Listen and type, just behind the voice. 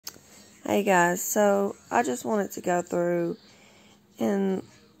Hey guys, so I just wanted to go through and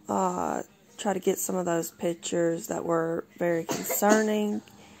try to get some of those pictures that were very concerning.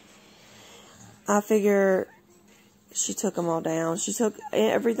 I figure she took them all down. She took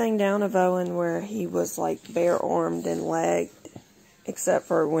everything down of Owen where he was like bare-armed and legged, except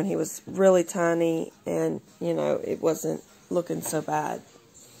for when he was really tiny and, you know, it wasn't looking so bad.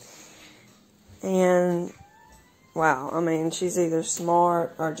 And wow, I mean, she's either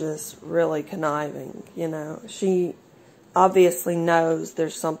smart or just really conniving, you know. She obviously knows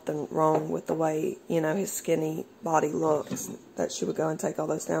there's something wrong with the way, you know, his skinny body looks, that she would go and take all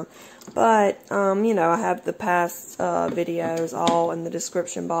those down. But, you know, I have the past videos all in the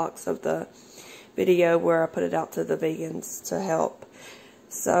description box of the video where I put it out to the vegans to help.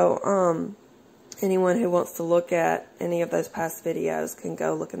 So, anyone who wants to look at any of those past videos can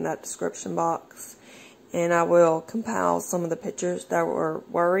go look in that description box. And I will compile some of the pictures that were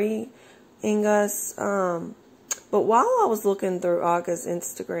worrying us. But while I was looking through Aga's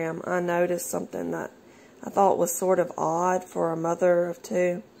Instagram, I noticed something that I thought was sort of odd for a mother of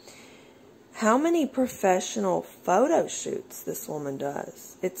two. How many professional photo shoots this woman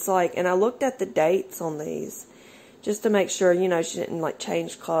does. It's like, and I looked at the dates on these just to make sure, you know, she didn't like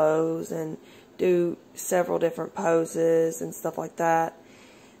change clothes and do several different poses and stuff like that.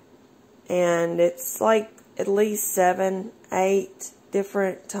 And it's like at least 7, 8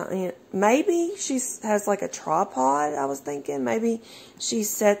 different times. Maybe she has like a tripod, I was thinking. Maybe she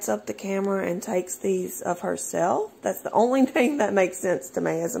sets up the camera and takes these of herself. That's the only thing that makes sense to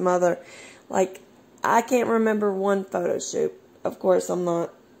me as a mother. Like, I can't remember one photo shoot. Of course, I'm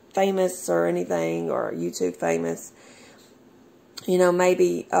not famous or anything, or YouTube famous. You know,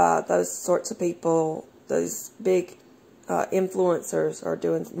 maybe those sorts of people, those big influencers are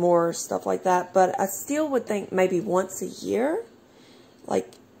doing more stuff like that, but I still would think maybe once a year,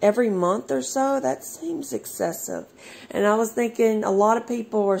 like every month or so, that seems excessive. And I was thinking a lot of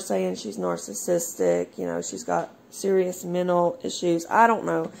people were saying she's narcissistic, you know, she's got serious mental issues. I don't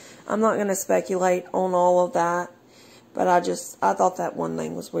know. I'm not going to speculate on all of that, but I thought that one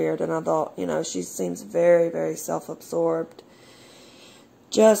thing was weird, and I thought, you know, she seems very, very self-absorbed.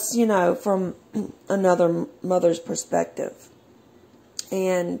 Just, you know, from another mother's perspective.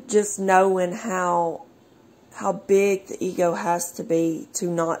 And just knowing how big the ego has to be to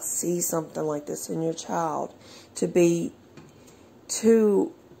not see something like this in your child. To be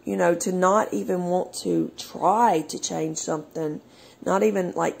too, you know, to not even want to try to change something. Not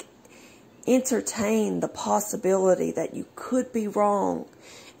even, like, entertain the possibility that you could be wrong.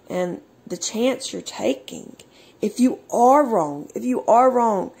 And the chance you're taking. If you are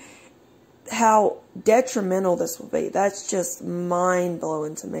wrong, how detrimental this will be. That's just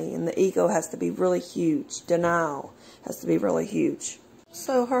mind-blowing to me. And the ego has to be really huge. Denial has to be really huge.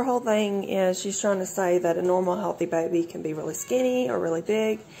 So her whole thing is she's trying to say that a normal, healthy baby can be really skinny or really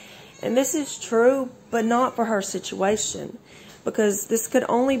big. And this is true, but not for her situation. Because this could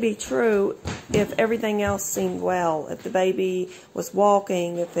only be true if everything else seemed well. If the baby was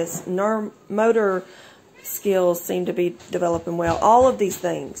walking, if his motor skills seem to be developing well. All of these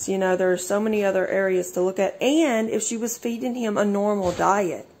things. You know, there are so many other areas to look at. And if she was feeding him a normal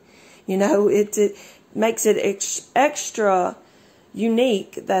diet. You know, it makes it extra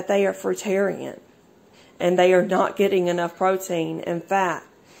unique that they are fruitarian. And they are not getting enough protein and fat.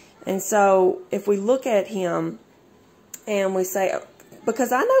 And so, if we look at him and we say,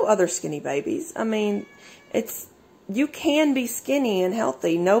 because I know other skinny babies. I mean, you can be skinny and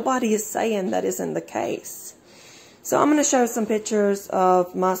healthy. Nobody is saying that isn't the case. So I'm going to show some pictures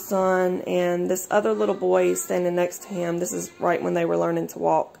of my son and this other little boy standing next to him. This is right when they were learning to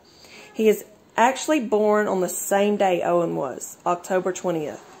walk. He is actually born on the same day Owen was, October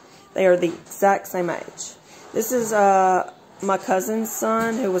 20th. They are the exact same age. This is my cousin's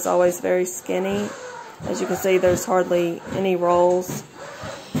son, who was always very skinny. As you can see, there's hardly any rolls.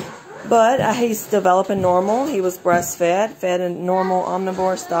 But he's developing normal. He was breastfed, fed a normal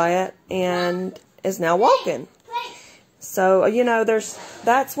omnivorous diet, and is now walking. So, you know,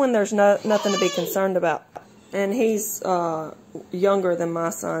 that's when there's nothing to be concerned about. And he's younger than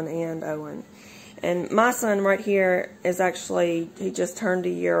my son and Owen. And my son right here is actually, he just turned a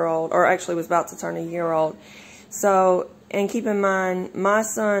year old, or actually was about to turn a year old. So, and keep in mind, my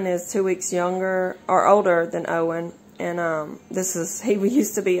son is 2 weeks younger, or older than Owen. And he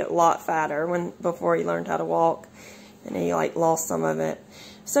used to be a lot fatter before he learned how to walk, and he like lost some of it.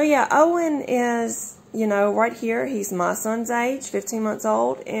 So yeah, Owen is, you know, right here, he's my son's age, 15 months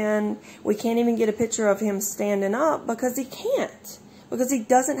old, and we can't even get a picture of him standing up because he can't, because he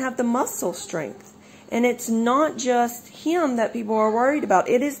doesn't have the muscle strength. And it's not just him that people are worried about.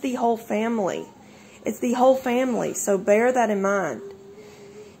 It is the whole family. It's the whole family. So bear that in mind.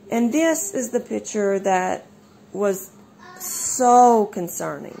 And this is the picture that was so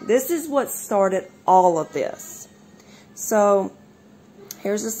concerning. This is what started all of this. So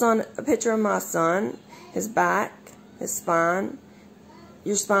here's a picture of my son. His back, his spine.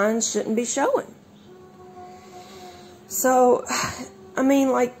 Your spine shouldn't be showing. So, I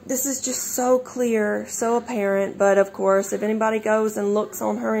mean, like, this is just so clear, so apparent. But, of course, if anybody goes and looks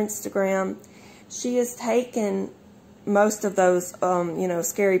on her Instagram, she has taken most of those, you know,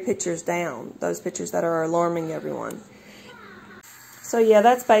 scary pictures down. Those pictures that are alarming everyone. So, yeah,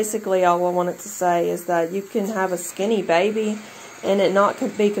 that's basically all I wanted to say, is that you can have a skinny baby and it not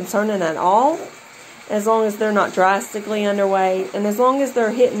be concerning at all, as long as they're not drastically underweight, and as long as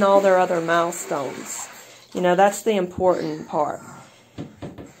they're hitting all their other milestones. You know, that's the important part.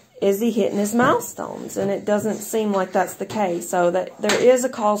 Is he hitting his milestones? And it doesn't seem like that's the case. So that there is a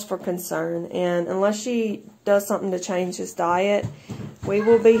cause for concern. And unless she does something to change his diet, we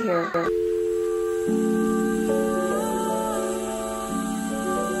will be here.